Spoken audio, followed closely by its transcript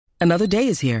Another day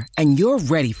is here, and you're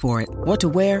ready for it. What to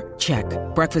wear? Check.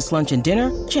 Breakfast, lunch, and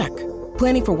dinner? Check.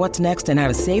 Planning for what's next and how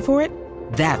to save for it?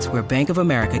 That's where Bank of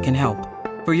America can help.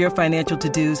 For your financial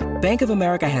to-dos, Bank of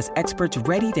America has experts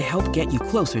ready to help get you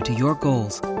closer to your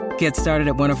goals. Get started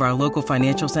at one of our local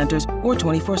financial centers or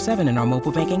 24/7 in our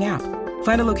mobile banking app.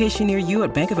 Find a location near you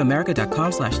at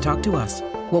bankofamerica.com/talktous.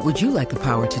 What would you like the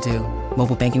power to do?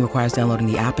 Mobile banking requires downloading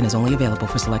the app and is only available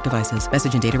for select devices.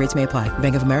 Message and data rates may apply.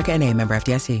 Bank of America N.A., member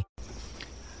FDIC.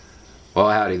 Well,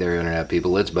 howdy there, Internet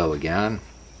people. It's Bo again.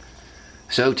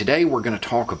 So today we're going to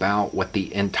talk about what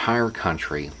the entire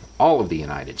country, all of the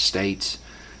United States,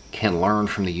 can learn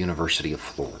from the University of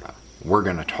Florida. We're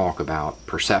going to talk about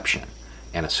perception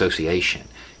and association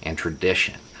and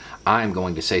tradition. I'm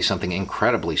going to say something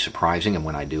incredibly surprising, and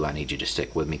when I do, I need you to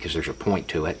stick with me because there's a point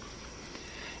to it.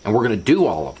 And we're going to do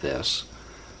all of this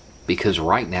because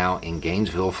right now in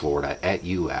Gainesville, Florida, at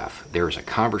UF, there is a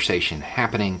conversation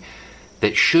happening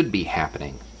that should be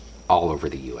happening all over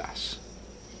the U.S.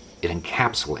 It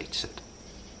encapsulates it.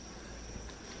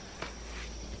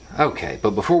 Okay,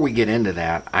 but before we get into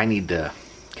that, I need to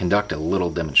conduct a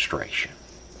little demonstration.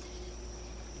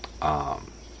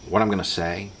 What I'm going to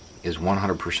say is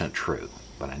 100% true,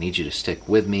 but I need you to stick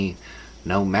with me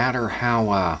no matter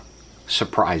how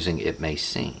surprising it may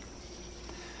seem.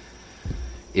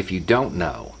 If you don't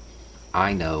know,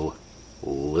 I know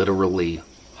literally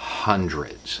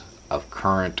hundreds of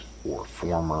current or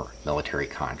former military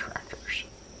contractors.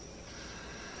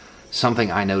 Something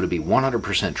I know to be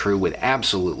 100% true with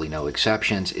absolutely no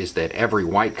exceptions is that every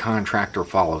white contractor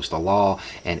follows the law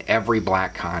and every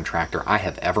black contractor I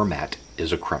have ever met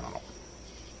is a criminal.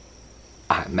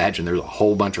 I imagine there's a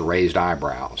whole bunch of raised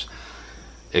eyebrows,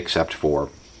 except for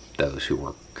those who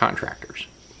are contractors,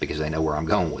 because they know where I'm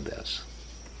going with this.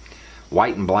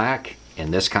 White and black,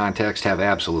 in this context, have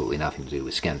absolutely nothing to do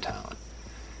with skin tone.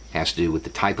 It has to do with the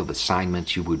type of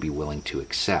assignments you would be willing to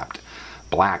accept.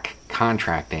 Black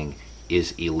contracting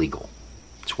is illegal.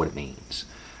 That's what it means.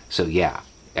 So yeah,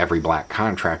 every black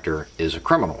contractor is a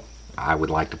criminal. I would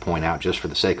like to point out, just for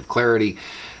the sake of clarity,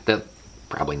 that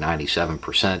probably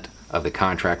 97% of the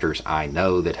contractors I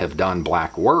know that have done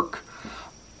black work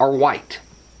are white.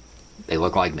 They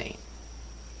look like me.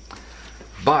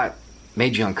 But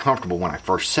made you uncomfortable when I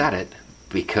first said it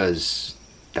because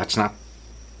that's not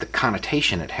the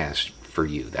connotation it has for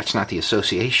you. That's not the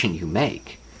association you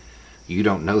make. You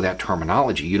don't know that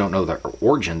terminology. You don't know the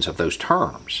origins of those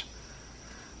terms.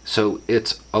 So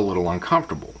it's a little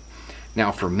uncomfortable.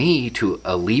 Now, for me to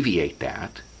alleviate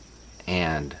that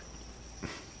and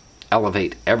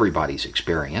elevate everybody's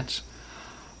experience,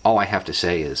 all I have to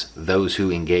say is those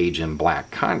who engage in black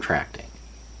contracting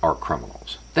are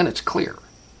criminals. Then it's clear.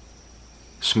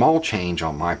 Small change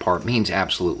on my part means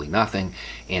absolutely nothing,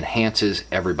 enhances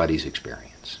everybody's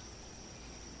experience.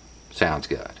 Sounds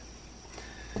good.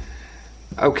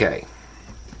 Okay,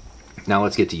 now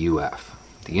let's get to UF.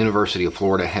 The University of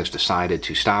Florida has decided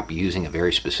to stop using a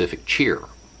very specific cheer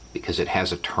because it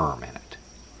has a term in it.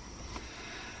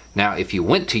 Now, if you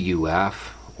went to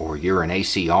UF or you're an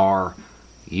ACR,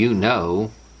 you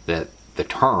know that the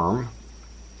term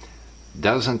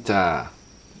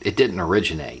didn't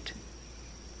originate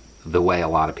the way a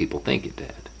lot of people think it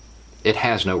did. It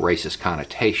has no racist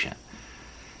connotation.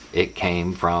 It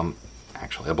came from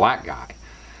actually a black guy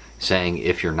saying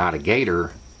if you're not a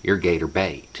gator, you're gator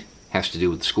bait. It has to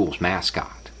do with the school's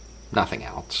mascot, nothing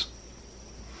else.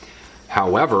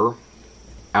 However,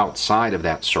 outside of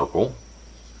that circle,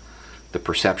 the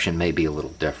perception may be a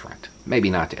little different.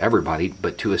 Maybe not to everybody,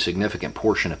 but to a significant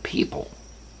portion of people,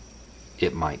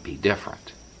 it might be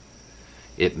different.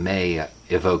 It may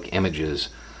evoke images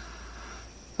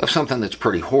of something that's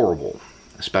pretty horrible,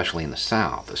 especially in the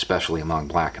South, especially among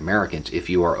black Americans. If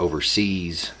you are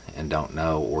overseas and don't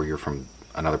know, or you're from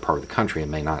another part of the country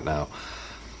and may not know,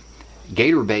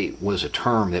 gator bait was a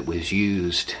term that was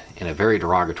used in a very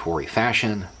derogatory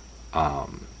fashion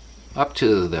up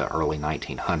to the early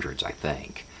 1900s, I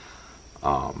think.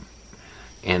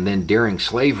 And then during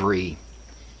slavery,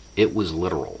 it was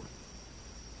literal.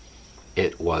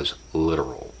 It was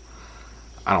literal.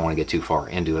 I don't want to get too far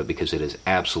into it because it is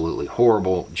absolutely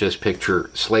horrible. Just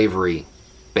picture slavery,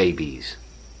 babies,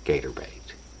 gator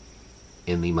bait,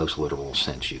 in the most literal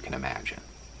sense you can imagine.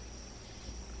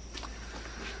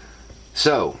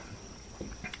 So,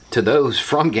 to those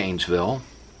from Gainesville,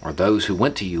 or those who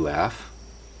went to UF,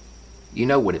 you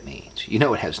know what it means. You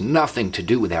know it has nothing to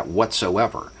do with that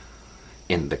whatsoever.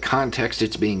 In the context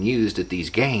it's being used at these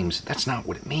games, that's not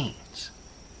what it means.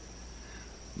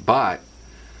 But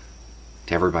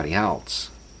to everybody else,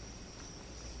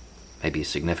 maybe a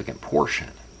significant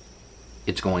portion,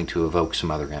 it's going to evoke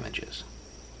some other images.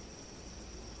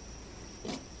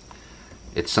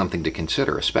 It's something to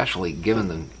consider, especially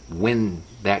given when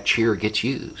that cheer gets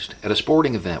used. At a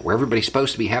sporting event where everybody's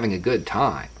supposed to be having a good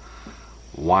time,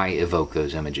 why evoke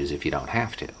those images if you don't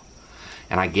have to?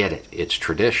 And I get it, it's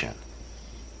tradition.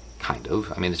 Kind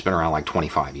of. I mean, it's been around like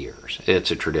 25 years.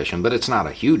 It's a tradition, but it's not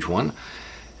a huge one.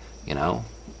 You know,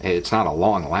 it's not a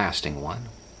long-lasting one.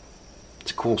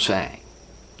 It's a cool saying.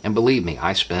 And believe me,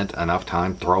 I spent enough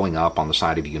time throwing up on the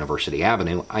side of University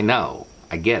Avenue. I know.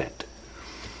 I get it.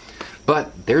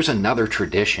 But there's another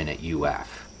tradition at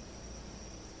UF.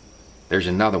 There's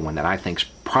another one that I think's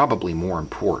probably more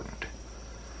important.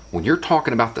 When you're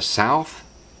talking about the South,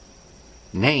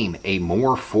 name a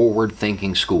more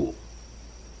forward-thinking school.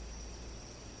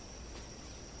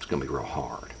 It's going to be real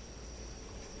hard.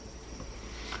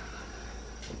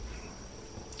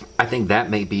 I think that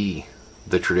may be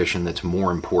the tradition that's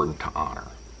more important to honor.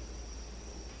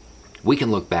 We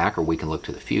can look back or we can look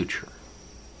to the future.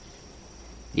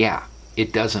 Yeah,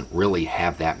 it doesn't really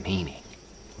have that meaning.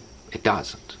 It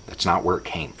doesn't. That's not where it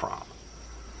came from.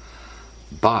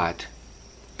 But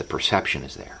the perception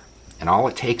is there. And all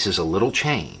it takes is a little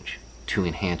change to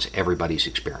enhance everybody's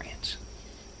experience.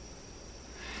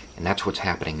 And that's what's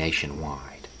happening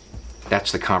nationwide.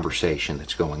 That's the conversation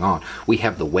that's going on. We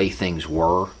have the way things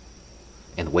were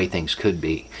and the way things could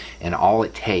be. And all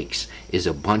it takes is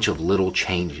a bunch of little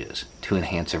changes to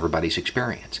enhance everybody's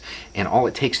experience. And all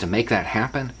it takes to make that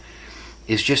happen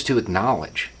is just to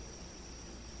acknowledge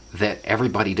that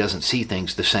everybody doesn't see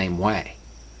things the same way.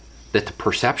 That the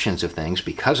perceptions of things,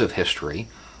 because of history,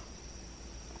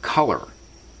 color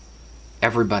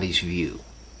everybody's view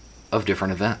of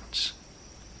different events.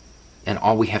 And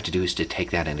all we have to do is to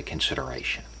take that into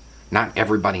consideration. Not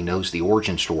everybody knows the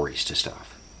origin stories to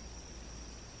stuff.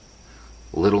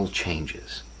 Little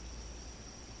changes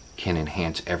can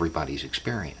enhance everybody's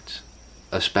experience,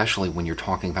 especially when you're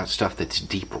talking about stuff that's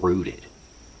deep-rooted.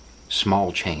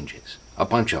 Small changes, a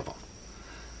bunch of them.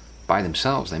 By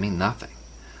themselves, they mean nothing.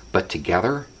 But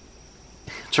together,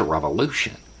 it's a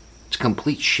revolution. It's a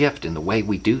complete shift in the way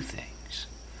we do things.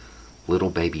 Little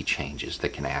baby changes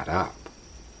that can add up.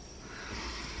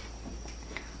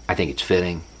 I think it's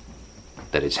fitting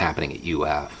that it's happening at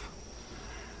UF.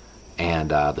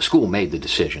 And the school made the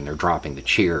decision. They're dropping the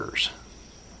cheers.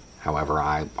 However,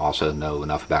 I also know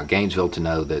enough about Gainesville to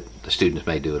know that the students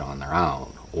may do it on their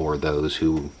own, or those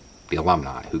who, the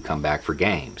alumni who come back for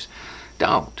games.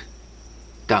 Don't.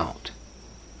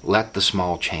 Let the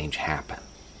small change happen.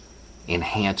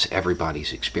 Enhance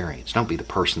everybody's experience. Don't be the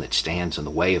person that stands in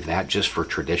the way of that just for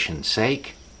tradition's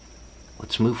sake.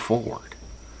 Let's move forward.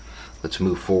 Let's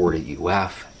move forward at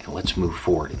UF, and let's move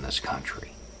forward in this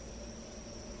country.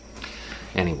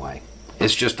 Anyway,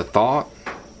 it's just a thought.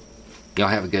 Y'all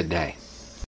have a good day.